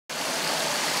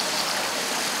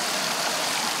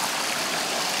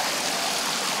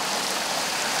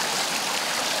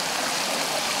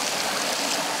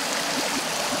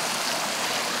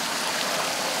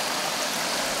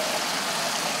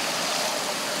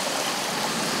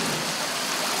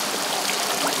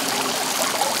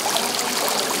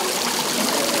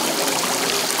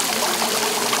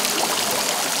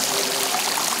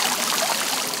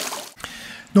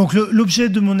Donc l'objet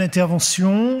de mon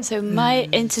intervention, So my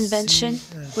intervention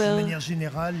de will manière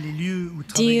générale, les lieux où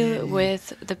deal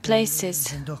with the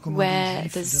places where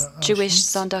the Jewish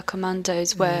Auschwitz.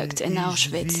 Sonderkommandos worked in Et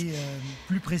Auschwitz. je vais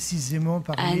plus précisément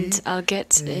parler And I'll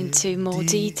get into more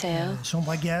des detail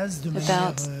chambres à gaz de manière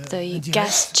about the indirecte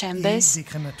gas et chambers des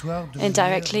crématoires de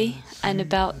indirectly and manière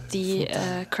about the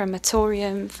frontale.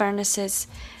 crematorium furnaces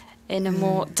in a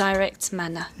more direct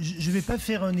manner. Je ne vais pas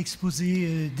faire un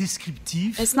exposé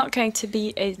descriptif. It's not going to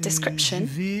be a Je description,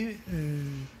 vais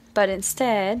but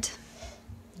instead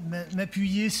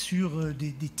m'appuyer sur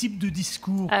des types de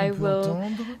discours I qu'on peut will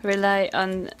entendre rely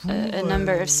on pour a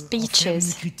number of en faire une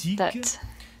speeches critique. that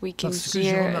we can Parce que j'ai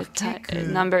hear, remarqué a que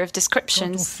number of quand on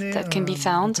descriptions fait that can be un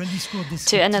found discours to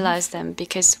descriptif, analyze them,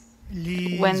 because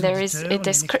les when there is auditeurs, a les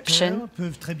description, lecteurs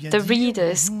peuvent très bien the dire,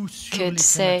 readers vous, sur could les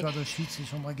say, crématoires d'Auschwitz et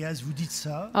chambres à gaz, vous dites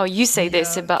ça. oh, you say Il y a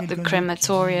this about the quelqu'un d'autre qui dit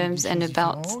crematoriums des and choses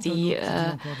about différentes, the un autre qui dit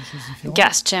encore des choses différentes.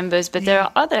 gas chambers, but there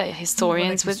are other Pour la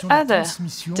historians with question de la other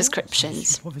transmission, je suis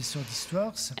descriptions. professeur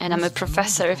d'histoire, ça And I'm a pose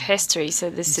professor vraiment of history, so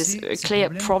this Et is c'est a ce clear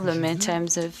problème que problem je in veux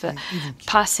terms of évoquer.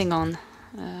 passing on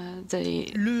the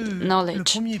Le knowledge.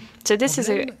 premier So this is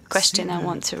a problème, question c'est I de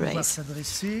want to pouvoir raise.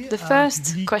 s'adresser The à un first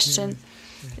public, question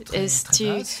très, is très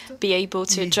to vaste, be able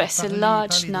to et address a parler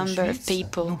large number of d'Auschwitz,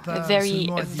 people, non pas a very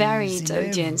seulement à des varied élèves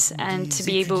audience, ou and des to be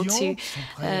able étudiants to qui sont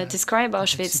prêts à describe tout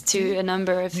Auschwitz accepter, to a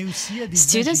number of mais aussi à des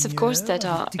students, of course, that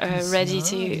ingénieurs, are des techniciens, ready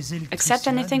to des accept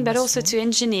électriciens, anything, des but also maçons, to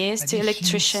engineers, à to des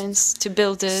electricians, chimistes, to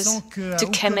builders, sans qu'à to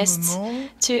aucun chemists, moment,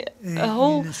 to a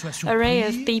whole ils soient array surpris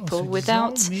of en people se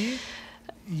without disant, mais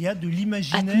il y a de at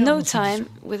l'imaginaire no dans ce time,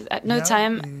 discours. at Il y no a,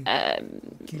 time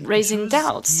quelque raising chose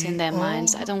doubts qui in est their hors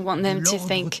minds. I don't want de them to l'ordre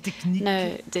think, technique,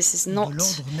 no, this is de not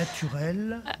l'ordre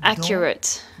naturel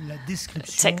accurate dans la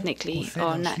description technically qu'on fait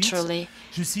or d'Auschwitz. naturally.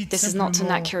 Je cite This is not an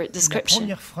simplement accurate la description.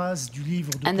 première phrase du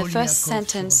livre de And the first Polyakov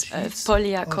sentence sur of Auschwitz,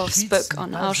 Polyakov's book on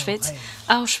n'est pas un Auschwitz, rêve.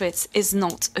 Auschwitz is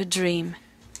not a dream.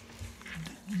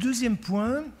 Deuxième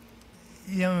point,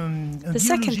 il y a un The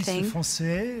second biologiste thing,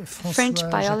 français, French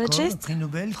François Jacob, biologist, prix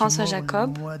Nobel, François qui est mort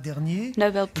Jacob, le mois dernier.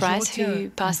 Nobel Je Prize, retiens who une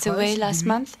passed phrase away de last lui.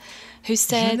 month, who Je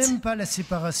said, n'aime pas la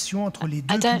séparation entre les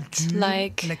deux I don't cultures,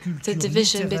 like la the culture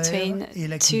division littéraire between et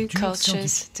la two culture cultures,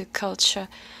 scientifique. the culture,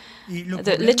 Et le the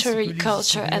problème, literary c'est que les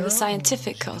culture and the historiens,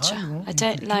 scientific en culture. général, ont I une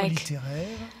don't culture like littéraire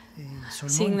et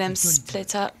seulement seeing une them culture split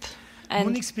littéraire. up. Mon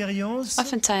And expérience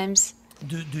oftentimes,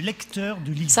 de lecteur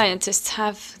de livres scientists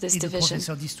have this et de division.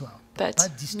 professeur d'histoire, But pas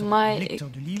d'histoire, my lecteur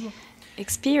de livres,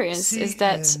 experience c'est is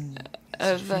that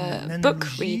of c'est a une book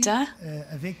analogie, reader,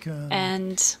 avec un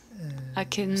and I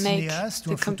can make cinéaste ou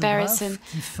the un comparison photographe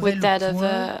qui ferait with le that of point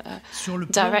a sur le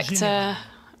plan director général.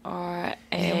 or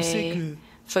Et on sait a que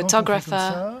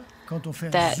photographer quand on fait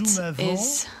un that zoom avant,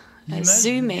 is l'image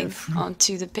zooming devient floue.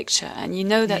 onto the picture, and you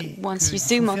know that Et once qu'il you faut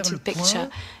zoom faire onto le the picture, point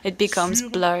it becomes sur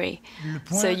blurry. le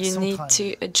point So you need central, to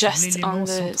sur adjust l'élément on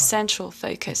the central. central Et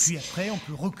focus. puis après, on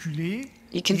peut reculer.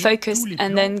 You can et focus tous les and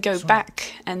plans then go sont là.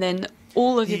 back, and then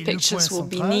all of Et your le point pictures will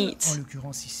be central, neat. en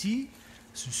l'occurrence ici,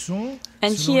 ce sont, And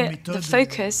selon here, une méthode the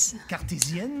focus,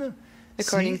 cartésienne,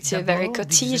 according c'est to a very d'abord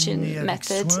Cartesian d'examiner avec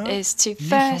method, soin is to les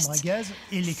chambres à first gaz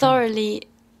et les thoroughly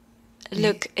Et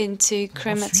look into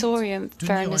crematorium ensuite,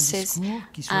 tenir un furnaces discours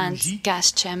qui soit and logique gas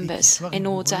et qui chambers soit in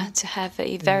order rigoureux. to have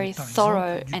a very Par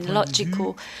thorough exemple, du and point de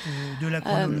logical vue, de la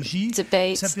chronologie,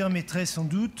 debate. ça permettrait sans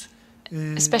doute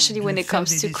Especially when de it faire comes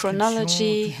des to descriptions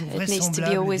chronology, toujours it needs to be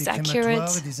vraisemblables always des crématoires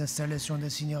accurate, et des installations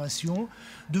d'incinération,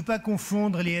 de ne pas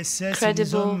confondre les SS et les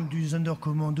credible, hommes du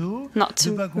Sonderkommando, not de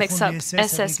to ne pas mix confondre up les SS avec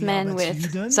SS les men with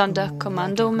Arbeitsjuden, comme on voit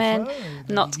Sonderkommando men, quelquefois,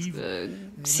 dans not les livres,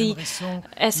 see même récents,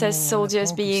 SS où on soldiers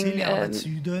apprend que c'est being les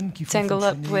Arbeitsjuden qui font tangled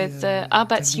up fonctionner, with Treblinka.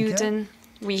 Arbeitsjuden.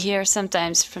 We hear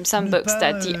sometimes from some Ne books pas,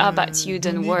 that the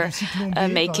Arbeitsjuden donner were du cyclone B, par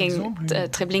making exemple, une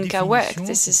Treblinka work. définition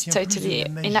This qui is tient plus de totally la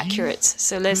magie inaccurate.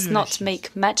 So let's que de la not chimie.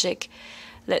 make magic.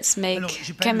 Let's Alors, make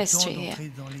j'ai pas le temps chemistry here.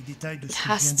 d'entrer dans les détails de ce It que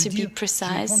je has viens de to be dire. Je vais precise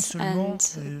prendre seulement and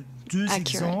deux accurate.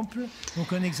 exemples.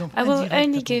 Donc un exemple I will indirect à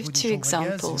only propos give des two chambres à gaz et un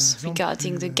examples exemple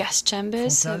regarding the plus, gas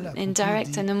chambers, frontal à propos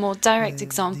indirect, des, and a more direct des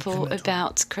example crématoires.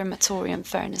 about crematorium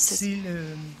furnaces. C'est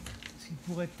ce qui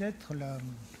pourrait être la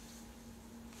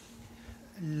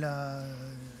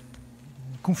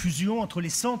confusion entre les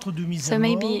centres de mise So à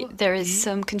maybe mort there et is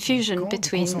some les confusion camps de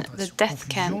between the concentration. death Confusion.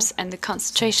 camps and the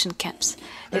concentration camps.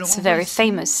 Alors, It's a on voit very ici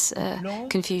famous un plan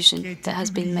confusion qui a été that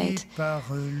has been publié made. par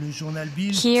le journal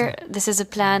Bild. Here, this is a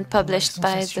plan published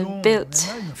by the Sensation, Bild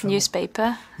enfin bon,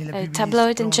 newspaper, il a a publié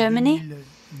tabloid ce in plan en Germany.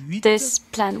 2008. This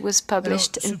plan was Alors,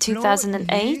 published ce in plan,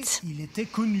 2008, il était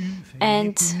connu.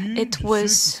 and it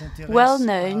was well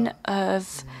known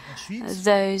of Auschwitz.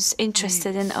 those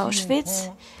interested in Et si on Auschwitz.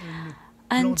 prend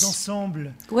And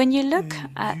when you look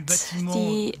at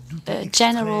the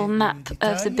general map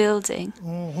of the building,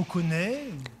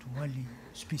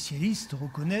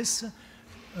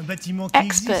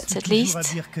 experts at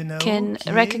least can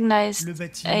recognize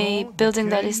a building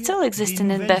that is still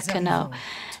existing in Birkenau.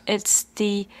 It's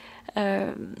the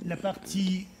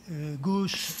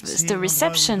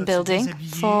reception building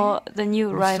for the new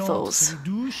arrivals.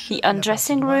 The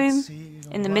undressing room,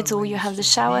 in the middle you have the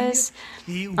showers,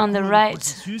 on the right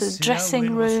the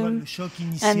dressing room,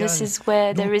 and this is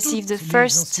where they receive the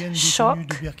first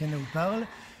shock.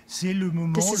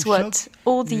 This is what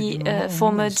all the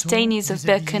former detainees of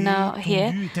Birkenau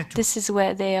here, this is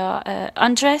where they are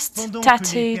undressed,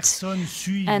 tattooed,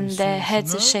 and their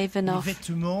heads are shaven off.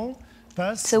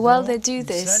 So while they do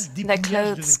this, their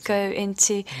clothes go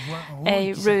into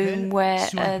a room where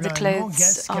the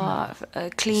clothes are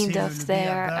cleaned of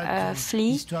their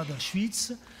flea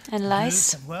and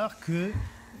lice.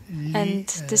 And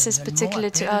this is particular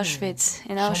to Auschwitz.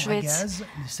 In Auschwitz,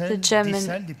 the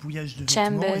German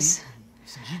chambers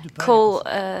call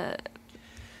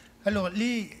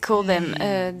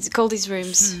these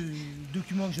rooms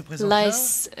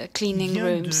lice cleaning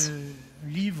rooms.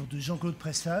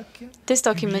 This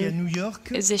document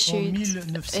is issued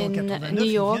in New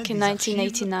York in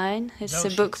 1989. It's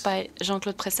a book by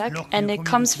Jean-Claude Pressac, and it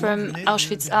comes from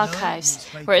Auschwitz archives,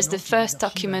 whereas the first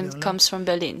document comes from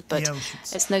Berlin. But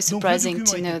it's no surprising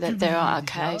to know that there are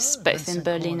archives both in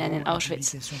Berlin and in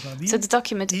Auschwitz. So the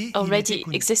document already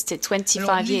existed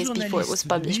 25 years before it was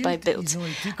published by Bild.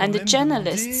 And the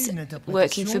journalists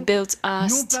working for Bild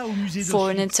asked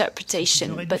for an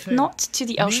interpretation, but not to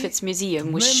the Auschwitz Museum,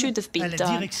 which should have been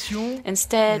done.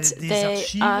 Instead, they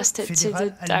asked it to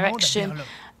the direction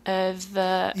of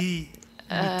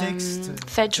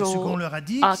Federal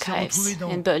Archives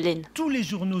in Berlin.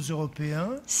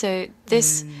 So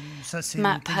this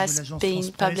map has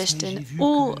been published in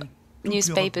all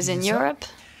newspapers in Europe.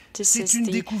 This is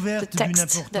the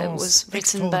text that was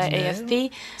written by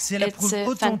AFP. It's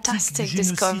a fantastic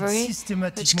discovery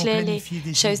which clearly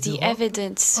shows the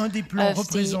evidence of the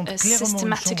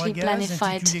systematically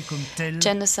planified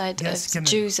genocide of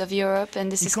Jews of Europe. And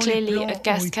this is clearly a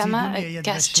gas camera, a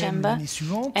gas chamber.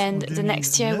 And the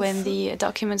next year, when the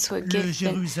documents were given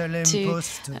to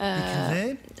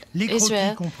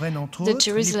Israel, the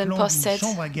Jerusalem Post said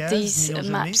these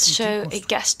maps show a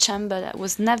gas chamber that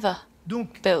was never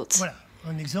built.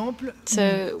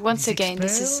 So once again,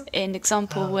 this is an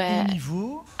example where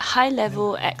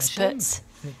high-level experts,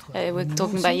 we're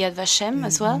talking about Yad Vashem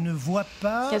as well,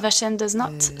 Yad Vashem does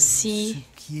not see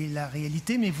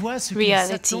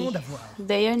reality.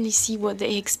 They only see what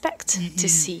they expect to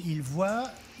see.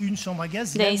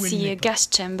 They see a gas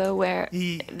chamber where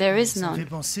there is none.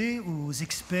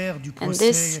 And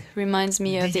this reminds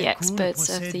me of the experts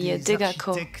of the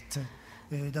Degaco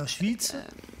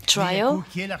trial.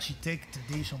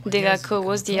 Degaco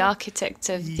was the architect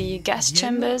of the gas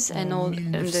chambers and all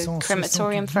the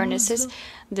crematorium furnaces.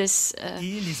 This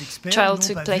trial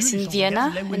took place in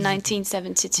Vienna in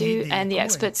 1972, and the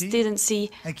experts didn't see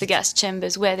the gas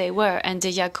chambers where they were, and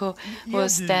Degaco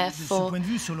was therefore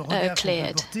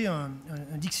cleared.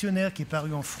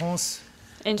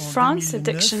 In France, a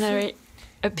dictionary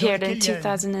appeared in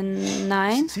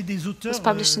 2009, was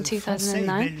published in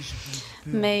 2009,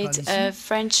 made of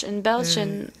French and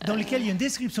Belgian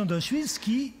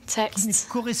texts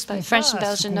by French and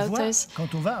Belgian authors,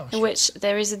 in which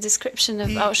there is a description of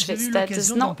Auschwitz that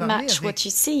does not match what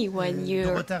you see when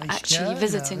you're actually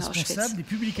visiting Auschwitz.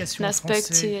 And I spoke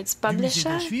to its publisher,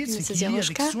 Mrs.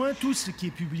 Yaroshka,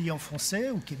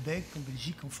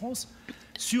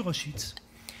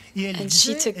 and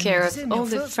she took care of all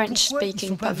the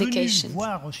French-speaking publications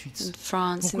in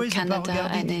France, in Canada,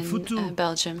 and in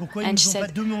Belgium. And she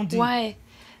said, why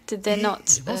did they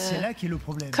not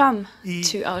come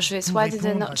to Auschwitz? Why did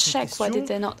they not check? Why did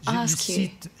they not ask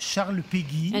you?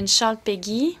 And Charles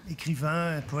Péguy,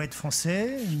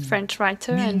 French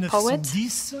writer and poet,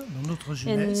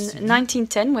 in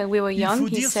 1910, when we were young,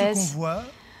 he says,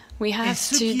 we have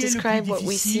to describe what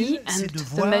we see, and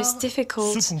the most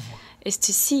difficult is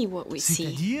to see what we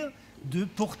see.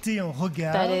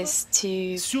 That is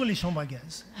to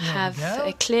have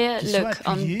a clear look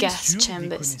on gas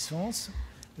chambers,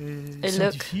 a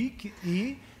look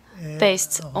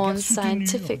based on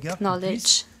scientific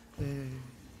knowledge,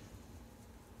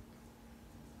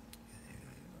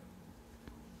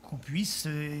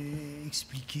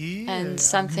 and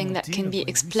something that can be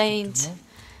explained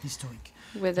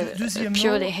with a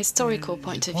purely historical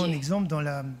point of view.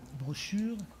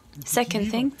 Second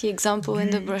thing, the example in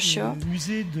the brochure, this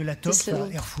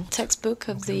little textbook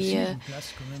of the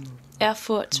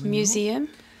Erfurt Museum.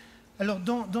 Alors,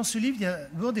 dans ce livre, il y a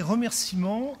d'abord des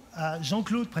remerciements à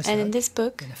Jean-Claude Pressac, and in this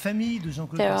book, à la famille de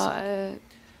Jean-Claude there Pressac.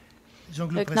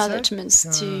 are acknowledgements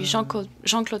to Jean-Claude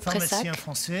Pressac,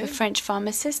 a French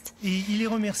pharmacist, et il est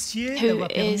remercié who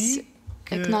is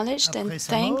acknowledged and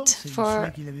thanked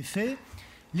for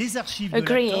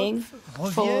agreeing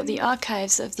for the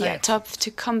archives of the Atop to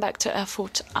come back to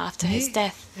Erfurt after his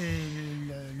death.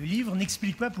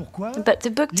 But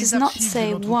the book does not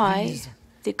say why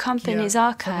the company's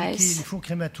archives,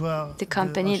 the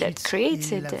company that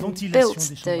created and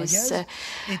built those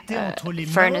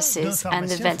furnaces and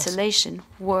the ventilation,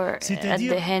 were at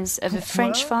the hands of a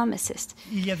French pharmacist.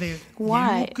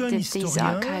 Why did these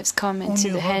archives come into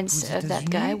the hands of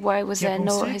that guy? Why was there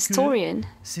no historian,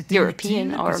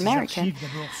 European or American,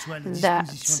 that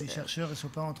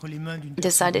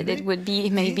decided it would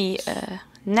be maybe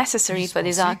necessary for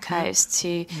these archives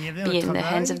to be in the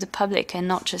hands of the public and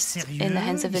not just in the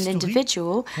hands of an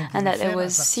individual, and that there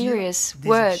was serious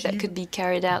work that could be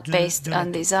carried out based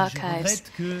on these archives.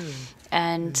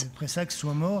 And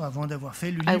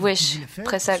I wish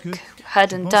Pressac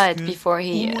hadn't died before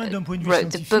he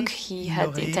wrote the book he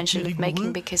had the intention of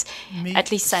making, because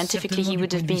at least scientifically he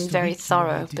would have been very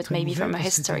thorough, but maybe from a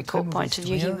historical point of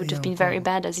view he would have been very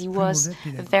bad, as he was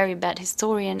a very bad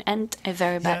historian and a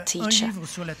very bad teacher.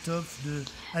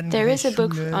 There is a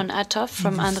book on Atop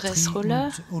from Andres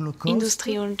Ruller,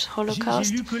 Industrie und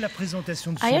Holocaust.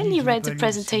 I only read the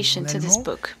presentation to this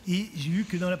book,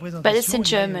 but it's in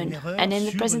German. And in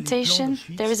the presentation,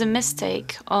 there is a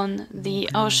mistake on the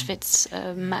Auschwitz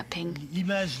mapping.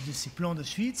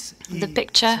 The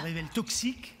picture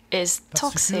is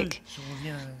toxic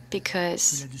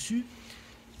because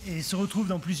it's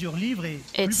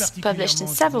published in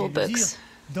several books,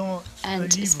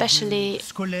 and especially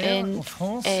in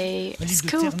a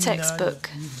school textbook,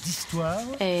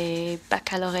 a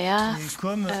baccalaureate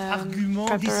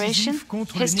preparation,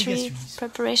 history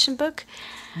preparation book,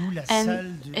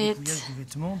 and it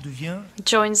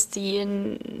joins the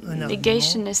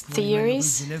negationist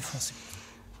theories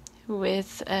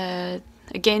with,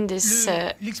 again, this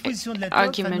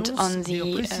argument on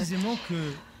the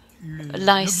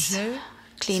lice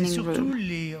cleaning room.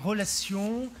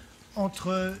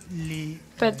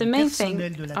 But the main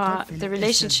thing are the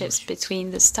relationships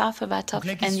between the staff of Atop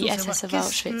and the SS of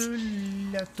Auschwitz.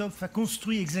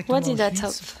 What did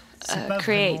Atop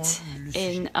create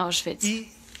in Auschwitz?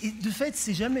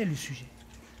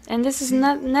 And this is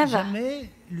never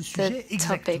the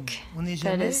topic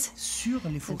that is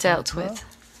dealt with.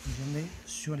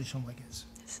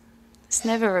 It's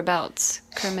never about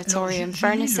crematorium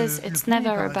furnaces, it's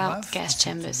never about gas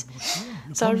chambers.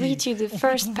 So I'll read you the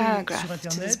first paragraph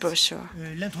to this brochure.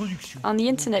 On the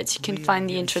internet you can find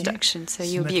the introduction, so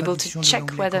you'll be able to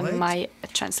check whether my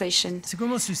translation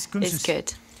is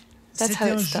good. That's how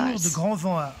it starts.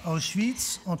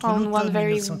 On one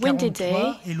very windy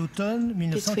day between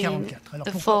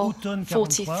the fall of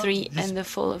 43 and the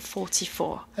fall of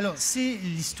 44.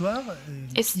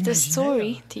 It's the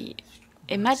story, the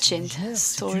imagined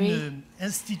story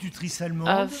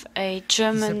of a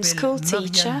German school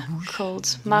teacher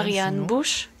called Marianne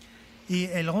Busch.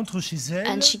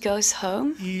 And she goes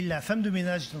home, and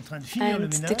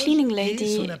the cleaning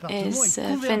lady is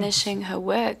finishing her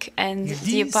work, and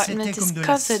the apartment is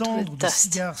covered with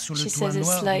dust. She says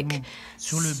it's like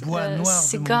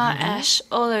cigar ash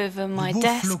all over my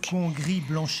desk,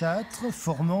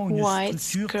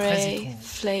 white grey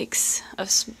flakes of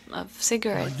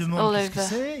cigarette all over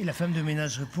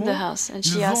the house. And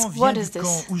she asks, what is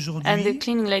this? And the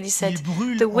cleaning lady said,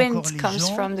 the wind comes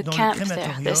from the camp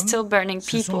there. They're still burning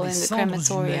people in the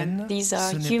crematorium. These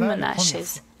are human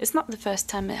ashes. It's not the first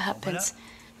time it happens.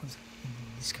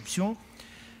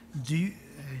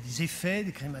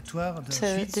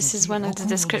 So this is one of the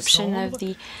descriptions of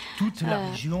the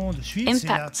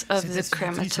impact of the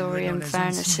crematorium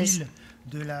furnaces of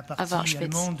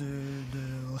Auschwitz.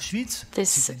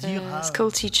 This school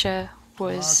teacher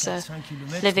was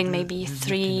living maybe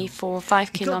 3, 4,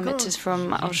 5 kilometers from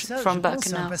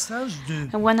Birkenau.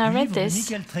 And when I read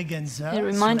this, it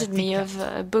reminded me of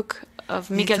a book of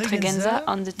Miguel Tregenza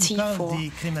on the T4.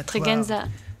 Tregenza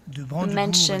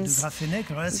mentions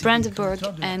Brandenburg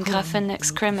and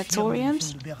Grafeneg's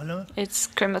crematoriums. It's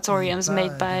crematoriums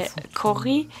made by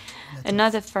Corrie,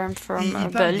 another firm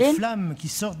from Berlin,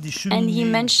 and he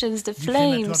mentions the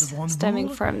flames stemming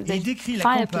from the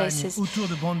fireplaces,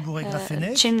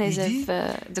 chimneys of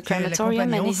the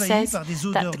crematorium, and he says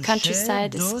that the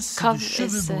countryside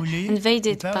is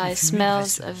invaded by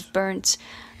smells of burnt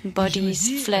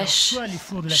bodies, flesh,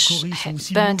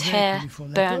 burnt hair,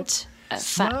 burnt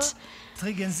fat. So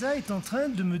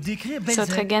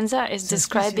Tregenza is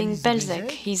describing Belzec.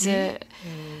 He's a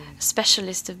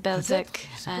specialist of Belzec,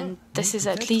 and this is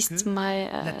at least my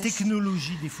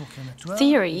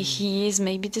theory. He is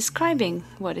maybe describing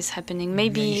what is happening.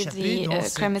 Maybe the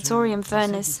crematorium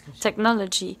furnace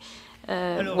technology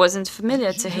wasn't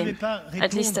familiar to him.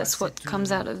 At least that's what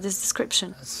comes out of this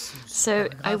description. So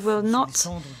I will not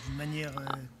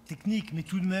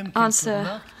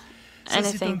answer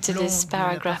anything to this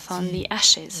paragraph on the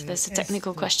ashes. There's a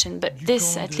technical question, but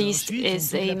this at least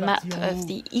is a map of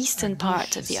the eastern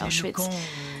part of the Auschwitz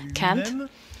camp.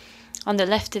 On the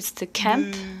left is the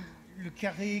camp,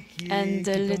 and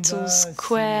the little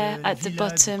square at the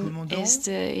bottom is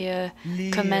the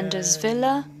commander's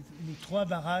villa.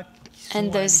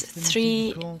 And there's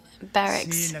 3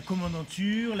 barracks. There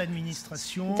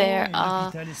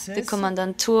are the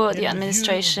Kommandantur, the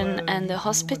administration, and the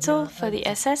hospital for the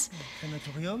SS.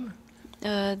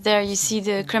 There you see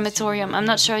the crematorium. I'm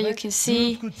not sure you can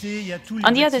see.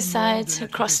 On the other side,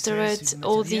 across the road,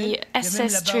 all the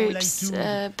SS troops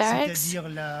barracks.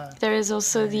 There is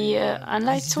also the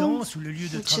Anleitung,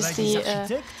 which is the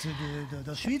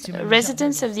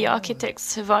residence of the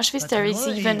architects of Auschwitz. There is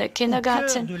even a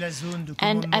kindergarten.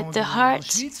 And at the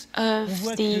heart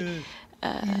of the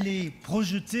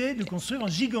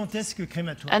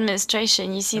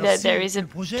administration, you see that there is a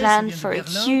plan for a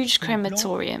huge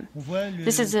crematorium.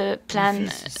 This is a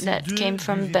plan that came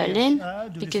from Berlin,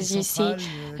 because you see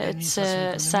it's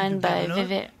signed by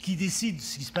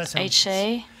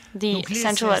VVHA, the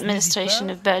central administration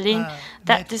of Berlin,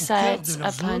 that decides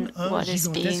upon what is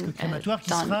being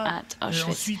done at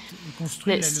Auschwitz.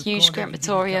 This huge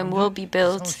crematorium will be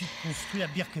built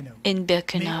in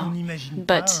Birkenau,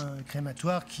 but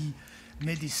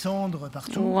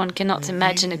one cannot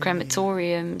imagine a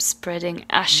crematorium spreading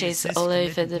ashes all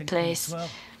over the place.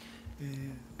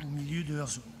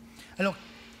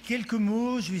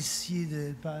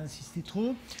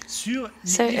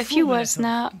 So a few words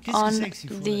now on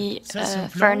the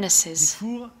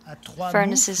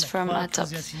furnaces from atop.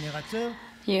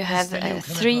 You have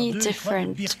 3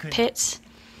 different pits,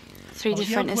 3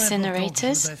 different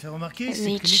incinerators in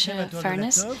each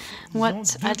furnace.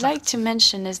 What I'd like to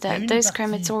mention is that those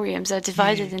crematoriums are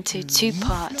divided into 2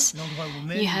 parts.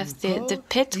 You have the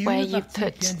pit where you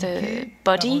put the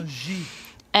body,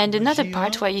 and another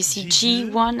part where you see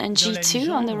G1 and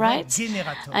G2 on the right,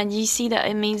 and you see that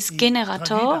it means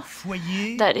generator,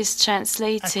 that is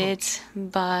translated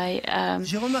by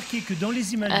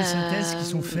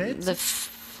the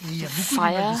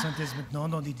fire.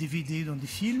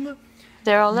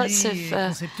 There are lots of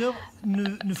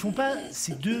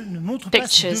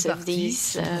pictures of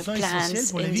these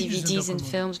plans in DVDs and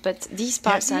films, but these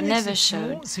parts are never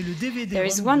shown. There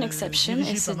is one exception.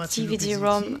 It's a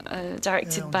DVD-ROM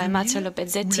directed by Matteo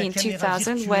Lopezzetti in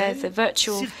 2000, where the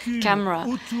virtual camera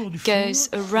goes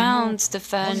around the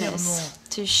furnace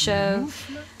to show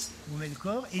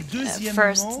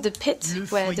first the pit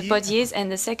where the body is,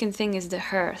 and the second thing is the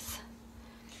hearth.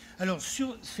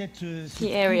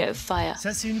 The area of fire.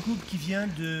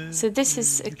 So this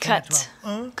is a cut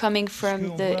coming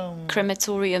from the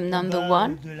crematorium number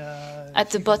 1.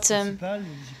 At the bottom,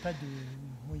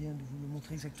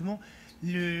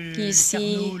 you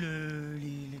see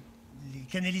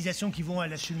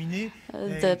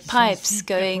the pipes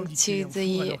going to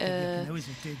the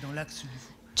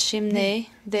chimney.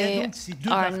 They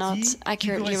are not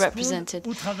accurately represented,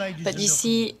 but you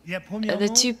see the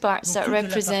 2 parts that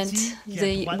represent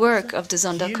the work of the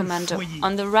Sonderkommando.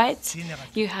 On the right,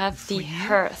 you have the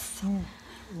hearth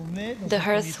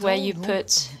where you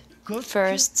put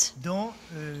first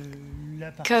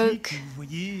coke,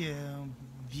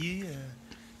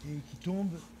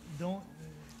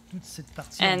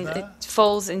 and it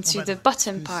falls into the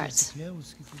bottom part.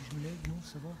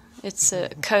 It's a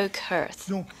coke hearth.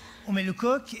 And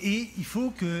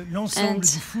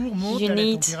you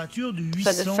need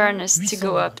for the furnace to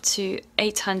go up to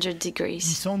 800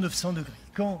 degrees.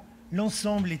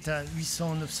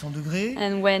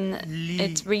 And when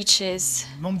it reaches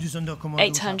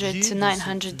 800 to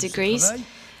 900 degrees,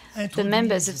 the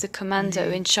members of the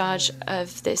commando in charge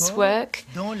of this work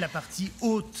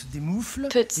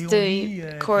put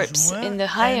the corpse in the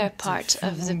higher part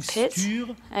of the pit,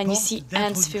 and you see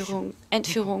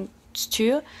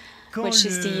Entführungstür, which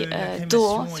is the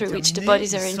door through which the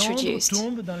bodies are introduced.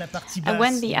 And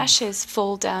when the ashes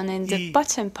fall down in the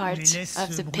bottom part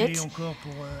of the pit,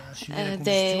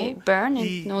 they burn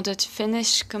in order to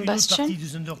finish combustion,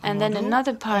 and then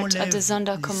another part of the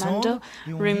Sonderkommando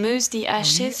removes the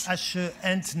ashes,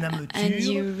 and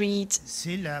you read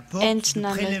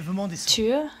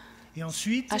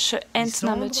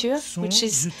Entnahmetur, which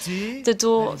is the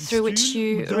door through which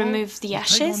you remove the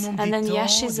ashes, and then the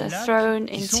ashes are thrown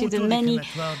into the many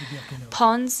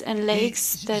ponds and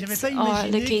lakes that are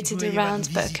located around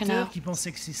Birkenau.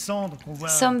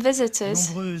 Some visitors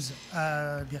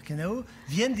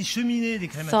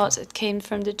thought it came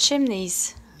from the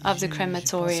chimneys of the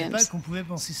crematoriums.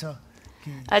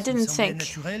 I didn't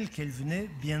think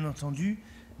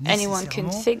anyone can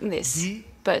think this,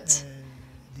 but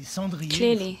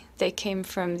clearly they came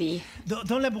from the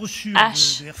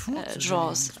ash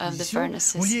drawers of the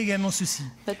furnaces.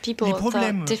 But people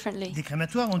thought differently.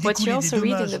 What you also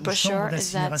read in the brochure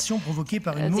is that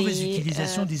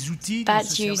the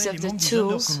bad use of the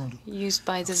tools used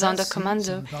by the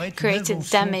Sonderkommando created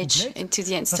damage into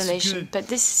the installation. But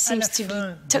this seems to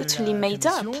be totally made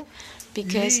up,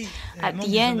 because at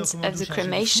the end of the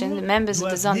cremation, the members of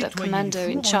the Sonderkommando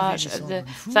in charge of the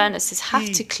furnaces have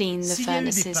to clean the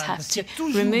furnaces, have to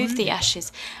remove the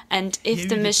ashes. And if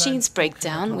the machines break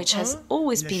down, which has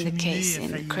always been the case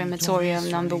in crematorium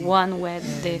number 1, where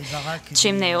the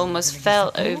chimney almost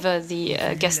fell over the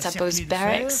Gestapo's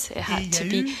barracks, it had to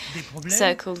be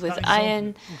circled with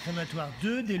iron.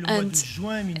 And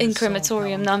in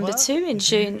crematorium number 2, in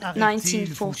June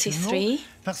 1943,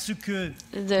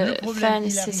 the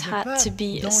furnaces had to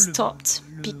be stopped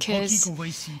because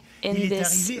in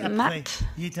this map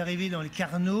you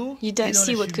don't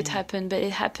see what could happen, but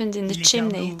it happened in the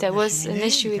chimney. There was an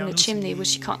issue in the chimney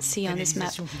which you can't see on this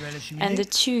map, and the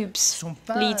tubes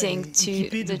leading to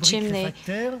the chimney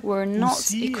were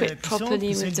not equipped properly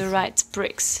with the right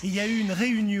bricks.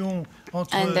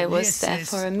 And there was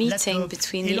therefore a meeting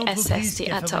between the SS, the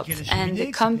ATOP, and the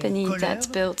company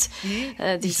that built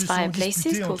these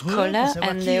fireplaces called Kohler,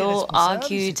 and they all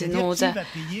argued in order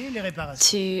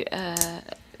to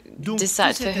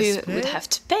decide for who would have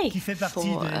to pay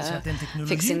for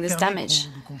fixing this damage,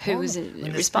 who was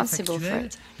responsible for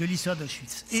it.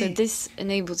 So this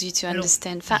enables you to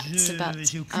understand facts about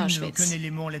Auschwitz.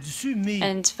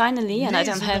 And finally, and I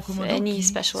don't have any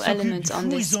special element on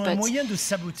this, but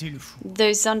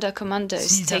those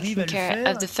Sonderkommandos taking care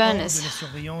of the furnace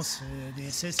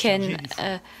can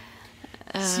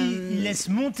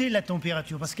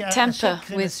tamper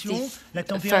with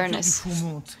the furnace,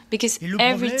 because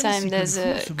every time there's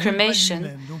a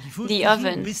cremation, the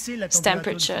oven's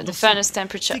temperature, the furnace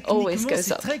temperature always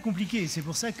goes up. But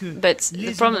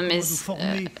the problem is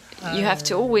you have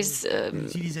to always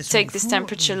take this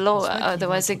temperature lower,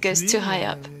 otherwise it goes too high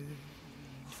up.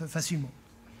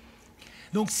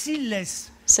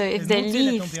 So if they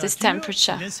leave this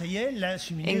temperature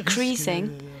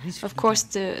increasing, of course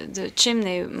the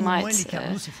chimney might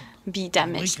be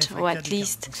damaged, or at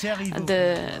least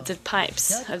the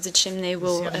pipes of the chimney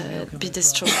will be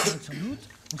destroyed.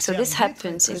 So this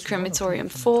happens in crematorium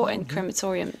 4 and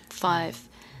crematorium 5.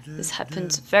 This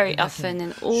happens very often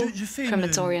in all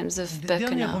crematoriums of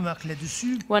Birkenau.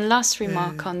 One last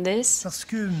remark on this.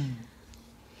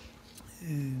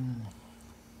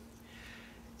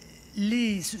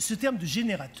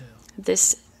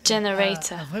 This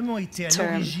generator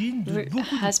term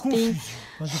has been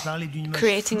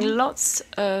creating lots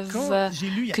of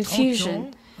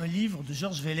confusion.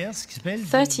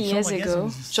 30 years ago,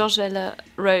 Georges Weller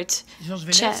wrote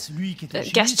gas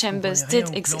chambers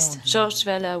did exist. Georges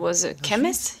Weller was a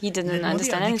chemist. He didn't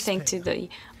understand anything to the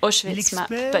Auschwitz map,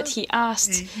 but he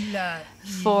asked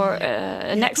for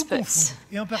an expert's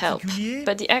help.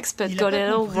 But the expert got it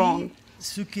all wrong.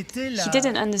 He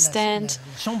didn't understand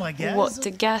what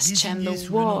the gas chamber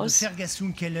was.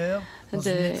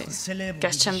 The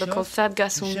gas chamber called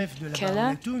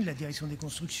Vergasungskeller.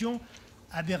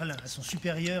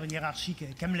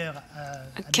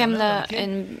 Kemmler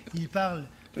in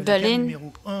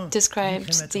Berlin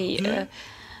described the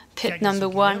pit number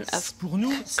 1 of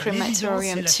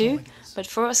crematorium 2, but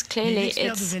for us clearly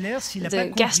it's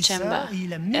the gas chamber at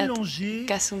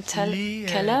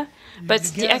Vergasungskeller. But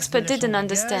the expert didn't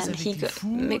understand. He got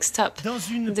mixed up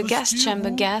the gas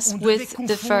chamber gas with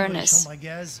the furnace.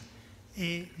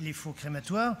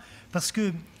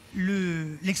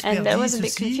 And there was a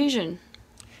big confusion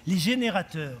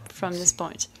from this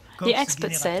point. The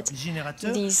expert said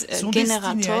these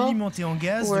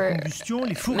generators were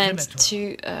meant to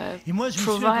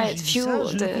provide fuel,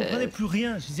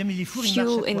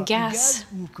 fuel in gas,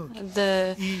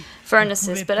 the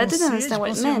furnaces, but I didn't understand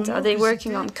what it meant. Are they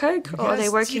working on coke or are they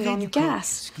working on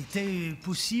gas?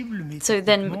 So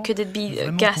then could it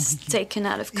be gas taken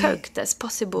out of coke? That's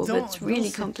possible, but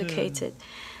really complicated.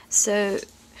 So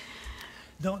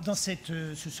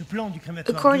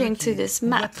according to this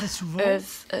map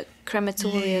of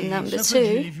crematorium number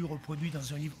 2,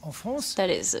 that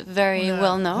is very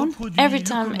well known, every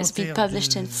time it's been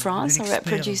published in France or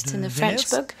reproduced in a French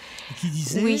book,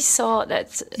 we saw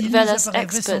that Weller's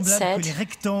expert said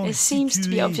it seems to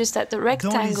be obvious that the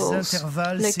rectangles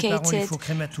located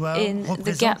in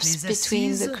the gaps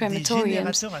between the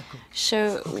crematoriums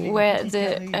show where the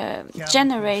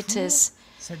generators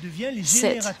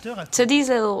sit. So these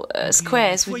little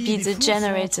squares would be the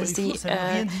generators, the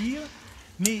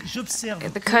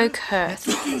coke hearth.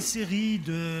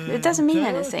 It doesn't mean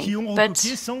anything, but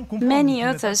many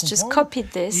authors just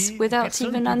copied this without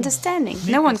even understanding.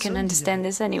 No one can understand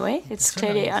this anyway, it's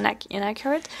clearly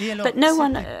inaccurate, but no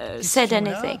one said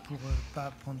anything.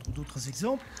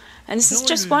 And this is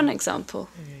just one example.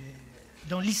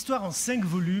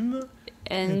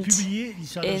 And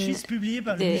in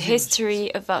the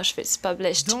history of Auschwitz,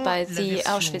 published by the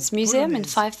Auschwitz Museum in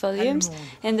 5 volumes,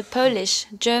 in the Polish,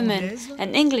 German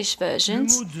and English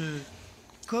versions,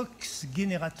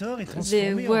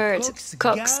 the word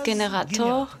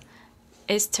Koksgenerator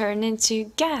is turned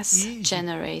into gas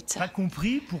generator.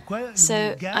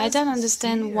 So I don't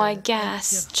understand why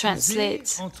gas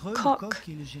translates cock.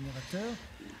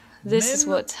 This is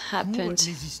what happened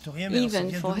even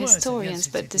for historians,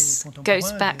 but this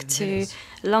goes back to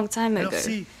a long time ago,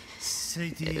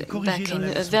 back in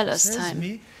Weller's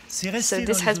time. So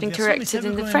this has been corrected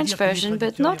in the French version,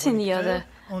 but not in the other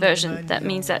version. That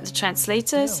means that the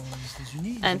translators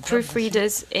and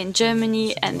proofreaders in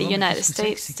Germany and the United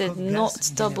States did not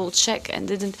double-check and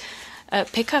didn't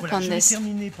pick up on this.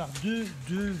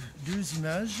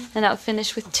 And I'll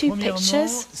finish with 2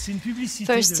 pictures.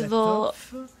 First of all,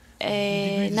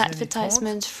 an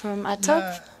advertisement from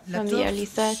Atop from the early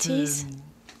 30s.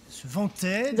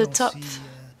 The top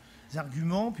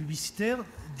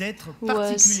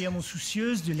was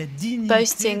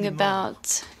boasting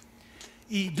about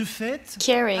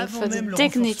caring for the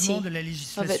dignity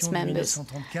of its members.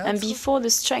 And before the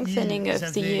strengthening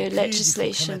of the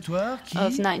legislation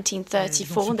of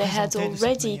 1934, they had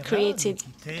already created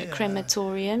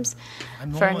crematoriums,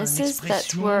 furnaces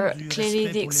that were clearly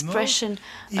the expression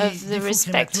of the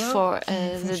respect for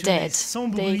the dead.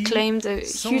 They claimed a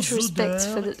huge respect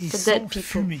for dead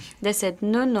people. They said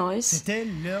no noise,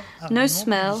 no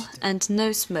smell, and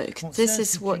no smoke. This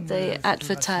is what they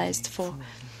advertised for.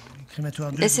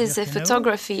 This is a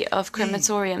photography of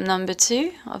crematorium number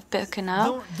 2 of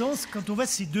Birkenau,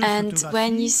 and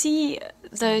when you see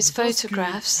those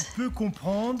photographs,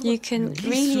 you can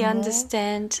really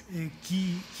understand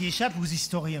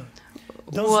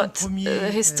what the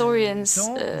historians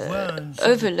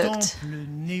overlooked.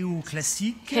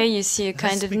 Here you see a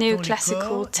kind of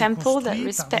neoclassical temple that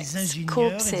respects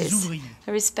corpses,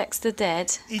 respects the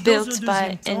dead, built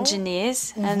by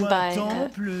engineers and by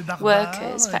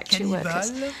workers, factory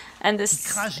workers. And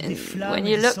this, when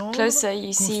you look closer,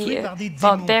 you see a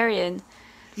barbarian.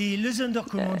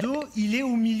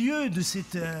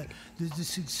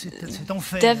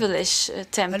 Devilish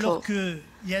temple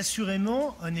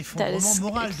that is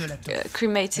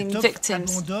cremating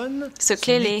victims. So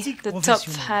clearly the top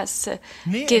has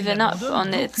given up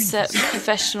on its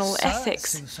professional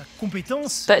ethics,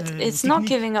 but it's not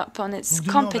giving up on its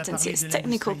competency, its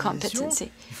technical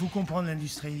competency.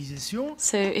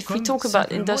 So if we talk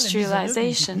about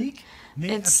industrialization,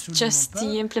 it's just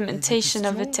the implementation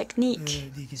of a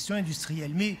technique.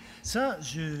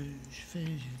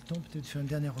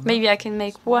 Maybe I can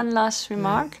make one last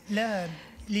remark.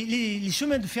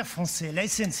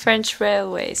 French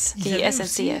railways, the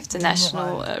SNCF, the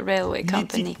National Railway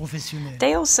Company,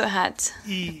 they also had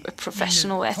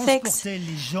professional ethics,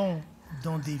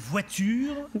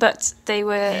 but they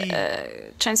were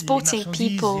transporting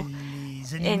people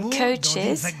in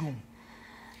coaches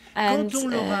and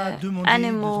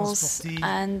animals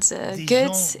and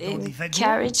goods in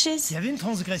carriages.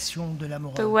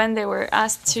 But when they were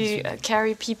asked to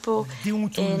carry people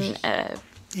in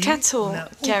cattle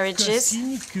carriages,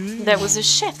 there was a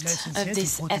shift of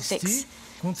this ethics.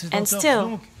 And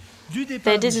still,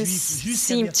 they didn't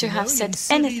seem to have said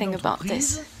anything about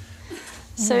this.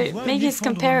 So maybe it's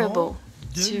comparable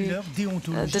to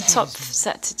the top's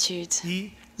attitude,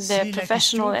 their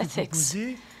professional ethics.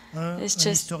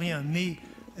 historien. Mais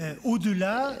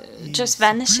au-delà, just c'est plus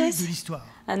vanishes, de l'histoire.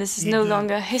 and this is Et no de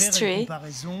longer faire une history.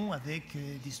 comparaison avec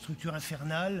des structures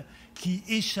infernales qui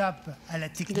échappent à la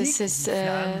technique. This is des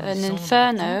flammes, an des cendres,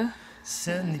 inferno,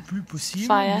 ça n'est plus possible,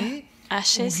 fire, mais on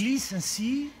ashes. glisse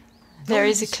ainsi dans There le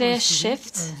is a discours clear historique,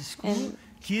 shift un discours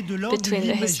qui est de l'ordre de between the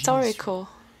l'imagination. historical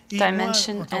Et moi,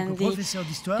 dimension en tant que and professeur the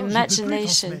d'histoire, je ne peux plus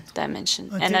imagination transmettre dimension.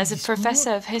 un And tel as a discours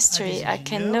professor of à history, des I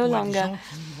can ingénieurs no ou à des longer gens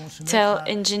qui vont se mettre tell à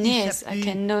engineers, I échapper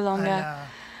can no à longer la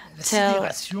tell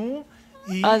sidération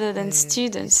et other than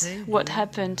students essayer what de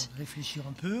happened. réfléchir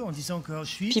un peu en disant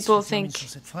qu'Auschwitz, People je termine think sur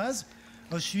cette phrase,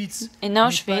 Auschwitz in n'est pas la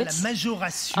Auschwitz,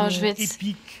 majoration Auschwitz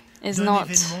épique is d'un not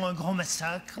événement, un grand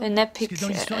massacre. an Parce que epic dans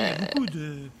l'histoire, il y a beaucoup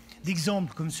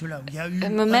d'exemples comme cela, où il y a eu un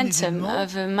momentum événement,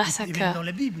 of a et même massacre. dans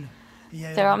la Bible. Il y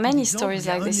a There are beaucoup many d'exemples où il stories y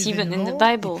a like un this, even in the événement,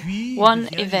 et Bible. puis il One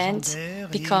devient event légendaire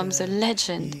becomes a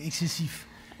legend et excessif.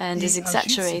 and Et is Auschwitz, c'est pas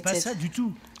exaggerated. ça du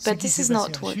tout. Ce But qui this s'est is passé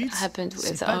not à what Auschwitz, happened c'est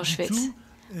with pas du Auschwitz. tout,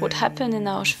 What happened in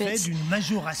le fait Auschwitz d'une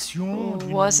majoration,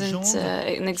 d'une wasn't légende an qui se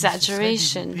serait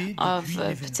exaggeration développée of depuis a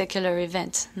l'événement. particular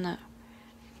event. No.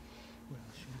 Voilà,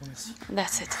 je vous remercie.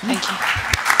 That's it. Thank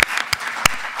you.